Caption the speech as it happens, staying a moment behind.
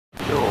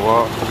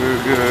は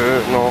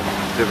Google の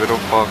デベロッ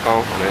パーカ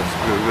ンファレンス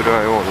Google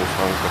I/O に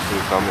参加す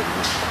るために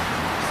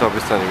久々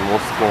にモ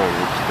スコーン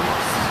に来てま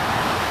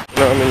す。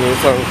ちなみに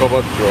参加バ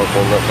ッジはこ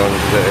んな感じ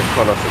で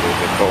カラフル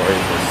で可愛い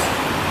です。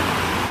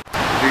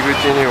入り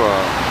口に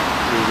は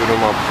Google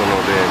マップの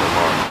例の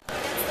マーク。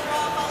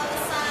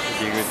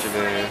入り口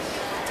です。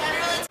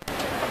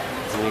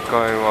2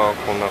階は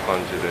こんな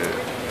感じで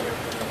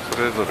そ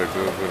れぞれ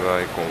Google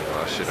アイコン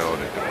があしらわ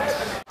れてま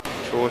す。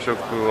朝食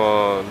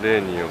は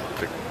例によっ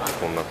て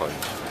こんな感じ。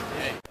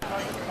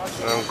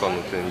なんか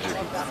の展示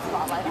物、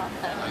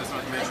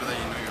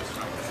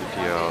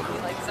ビリヤード、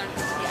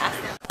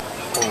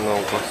こんなお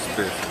菓子ス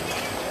ペースに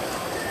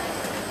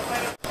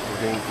ド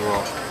リンク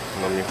は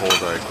飲み放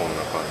題こん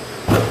な感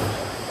じ。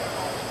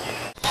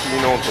キ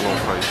ーノートの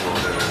会場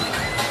です。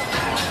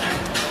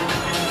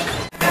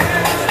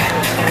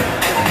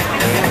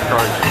会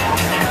場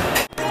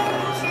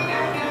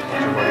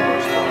始まりま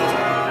した。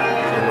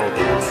キーノート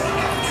です。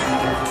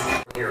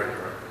Here in the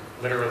room,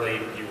 literally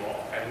you all,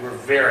 and we're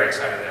very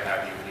excited to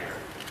have you here.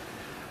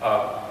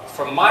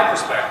 From my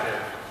perspective,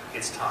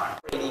 it's time.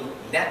 Creating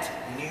net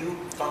new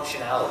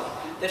functionality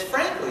that,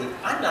 frankly,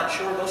 I'm not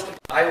sure most of.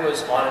 I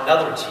was on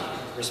another team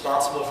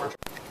responsible for.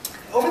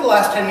 Over the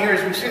last 10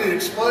 years, we've seen an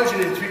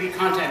explosion in 3D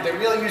content that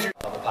real users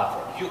On the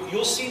platform.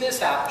 You'll see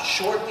this app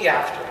shortly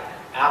after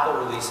Apple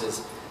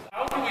releases.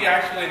 How do we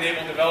actually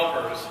enable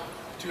developers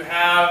to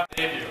have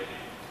a view?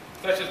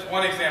 Such as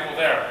one example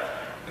there.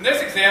 In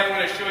this example, I'm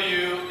going to show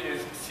you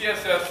is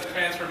CSS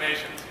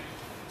transformations.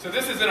 So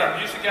this is in our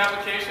music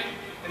application,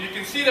 and you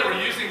can see that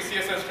we're using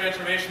CSS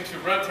transformation to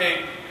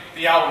rotate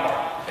the album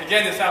art.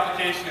 Again, this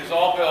application is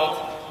all built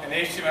in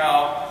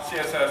HTML,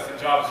 CSS, and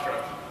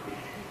JavaScript.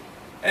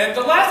 And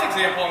the last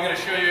example I'm going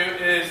to show you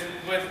is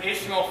with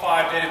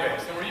HTML5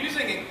 database. And we're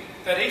using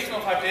that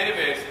HTML5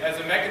 database as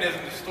a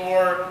mechanism to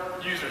store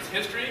users'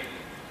 history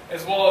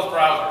as well as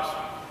browsers.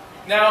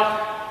 Now,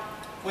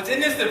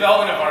 within this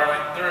development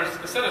environment, there's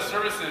a set of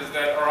services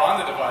that are on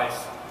the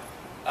device.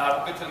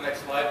 Go to the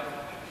next slide.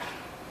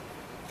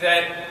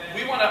 That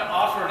we want to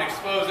offer and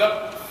expose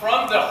up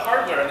from the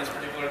hardware in this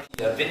particular.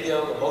 The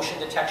video motion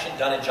detection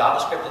done in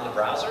JavaScript in the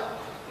browser.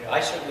 I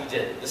certainly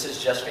did. This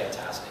is just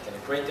fantastic and a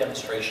great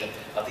demonstration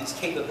of these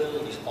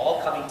capabilities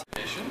all coming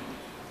together.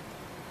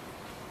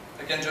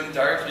 I can jump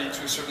directly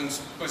to a certain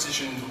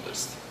position in the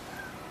list.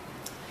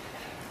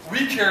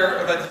 We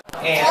care about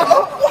and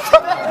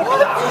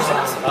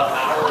thousands of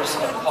hours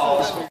of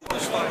calls. す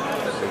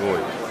ごい。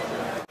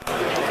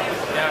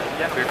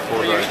結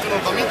構大事で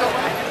す。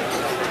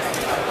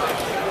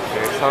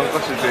参加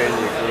者全員に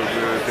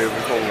Google デブフ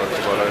ォンが配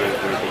られる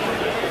ということ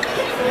で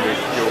熱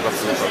狂がす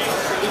ごかった。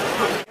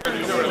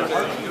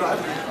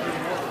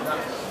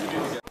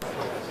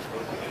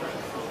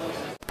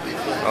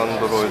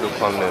Android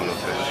関連のセ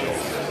ッション。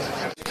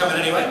Come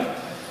in anyway.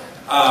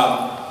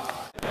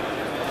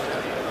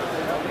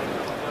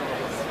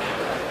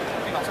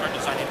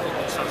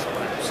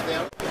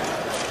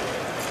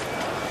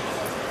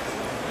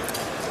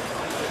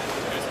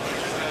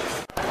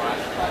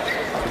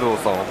 工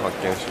藤さんを発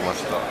見しまし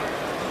た。工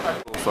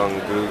藤さん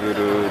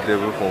Google デ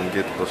ブフォン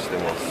ゲットして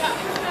ます。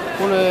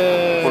こ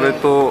れ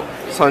と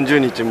30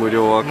日無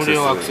料アクセ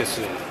ス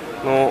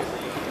の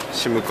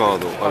SIM カー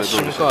ド、あれどうでし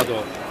ょう。SIM カー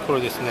ド、こ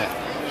れですね。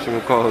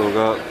SIM カード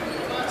が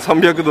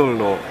300ドル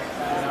の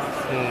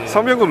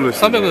300ドルで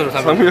すね。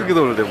300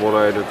ドルでも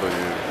らえるという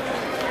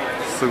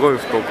すごい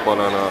太っ腹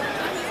な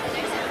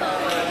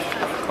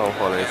カン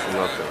ファレンスに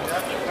なってま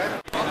す。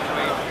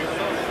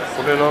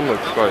これ何の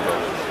機械だろ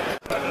う。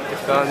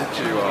ラン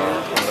チは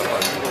こんな感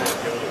じ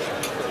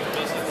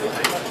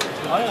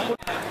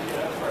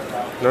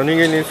で何気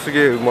にすげ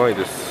えうまい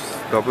です。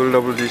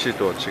 WWDC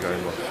とは違い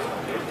ます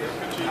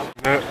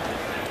ね。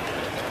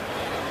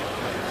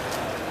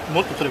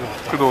もっと取ればよか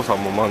った。工藤さ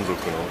んも満足の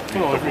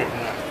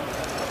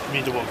ミ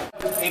ートボール。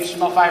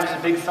HTML5 is a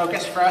big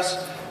focus for us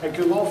at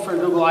Google for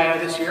Google I/O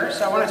this year.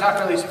 So I want to talk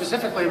really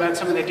specifically about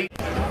some of the details.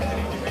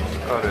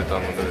 疲れた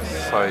ので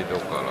サイド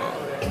から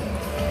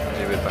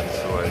地べたに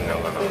座りな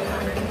がら。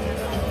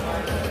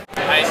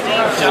も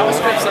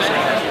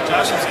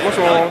し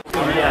も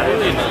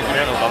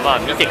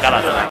見てか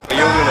らじゃない。夜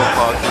の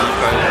パーティー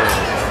会場。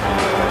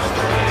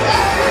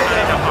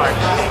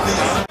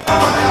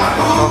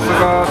さす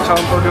がちゃん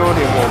と料理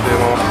も出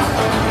ます。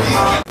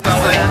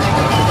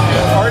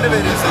Part of it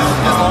is as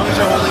long as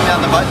you're holding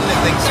down the button, it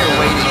thinks you're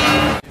waiting.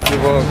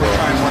 Trying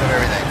one of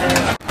everything.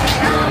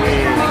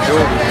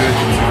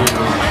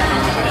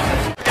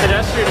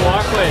 Pedestrian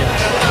walkway.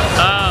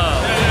 Oh.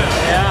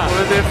 Yeah. こ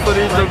れでストリ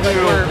ートビュ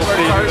ーを撮っ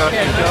ているらしい。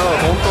じゃあ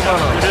本当かな。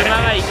車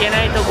が行けな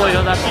いところだ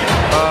って。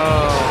あ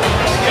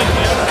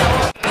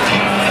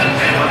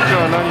っちは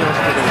何をし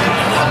てるんです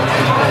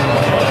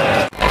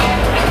か。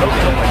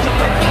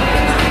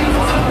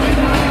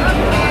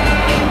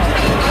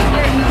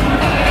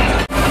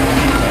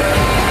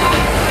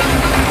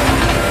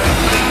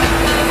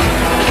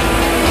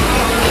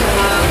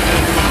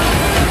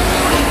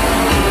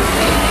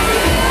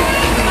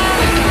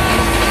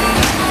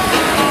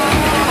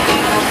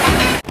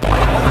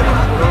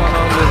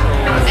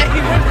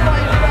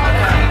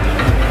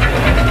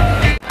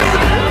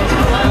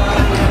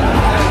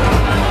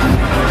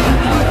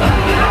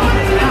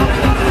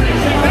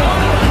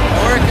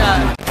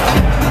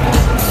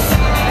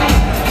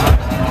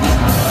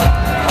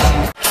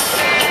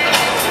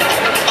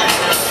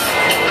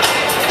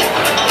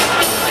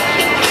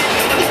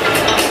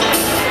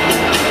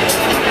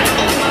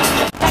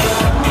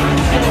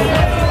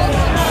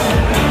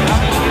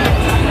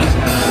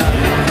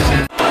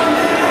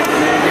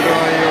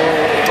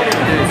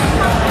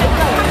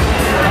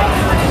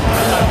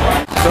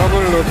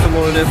のつ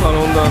もりで頼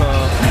んだら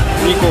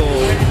2個も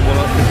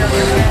らってくれ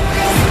る。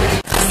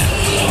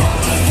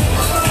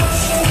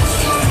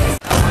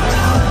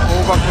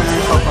高額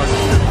にかかる。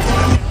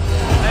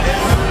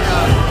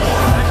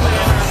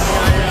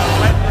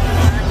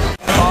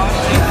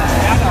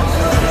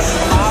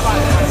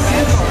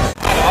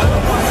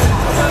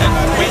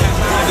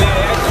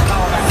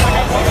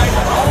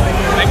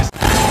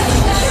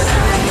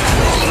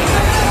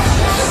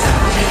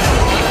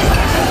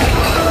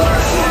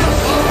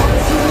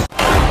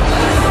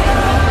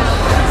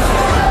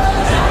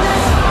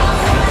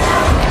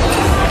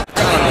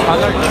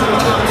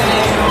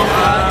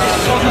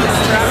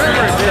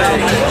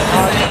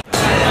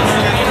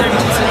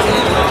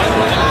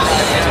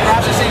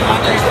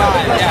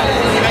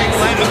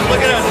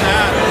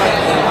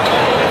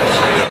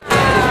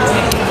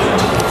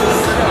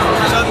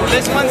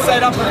This one's set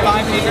up for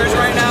 5 fingers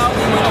right now.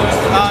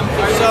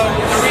 So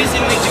the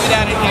reason we do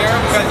that in here,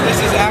 because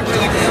this is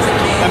actually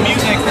a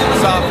music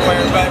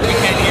software, but we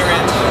can't hear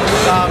it.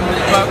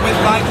 But with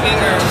 5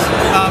 fingers,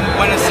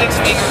 when a 6th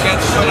finger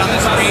gets put on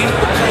the screen,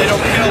 it'll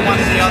kill one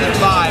of the other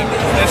 5.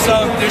 And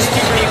so there's 2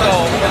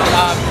 people.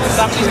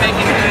 Somebody's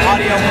making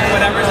audio with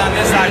whatever's on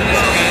this side of the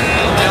screen,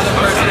 the other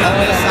person's on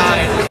this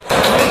side.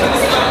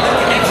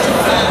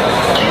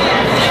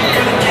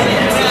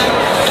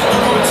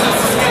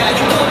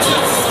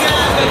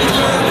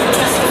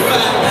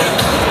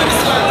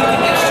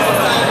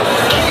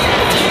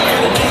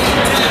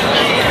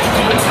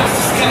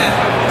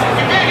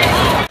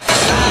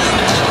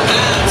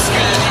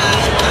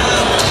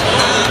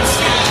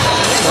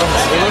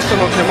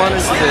手招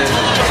きで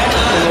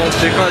この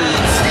でかいボ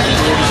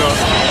ールが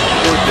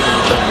動いてる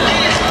みたい。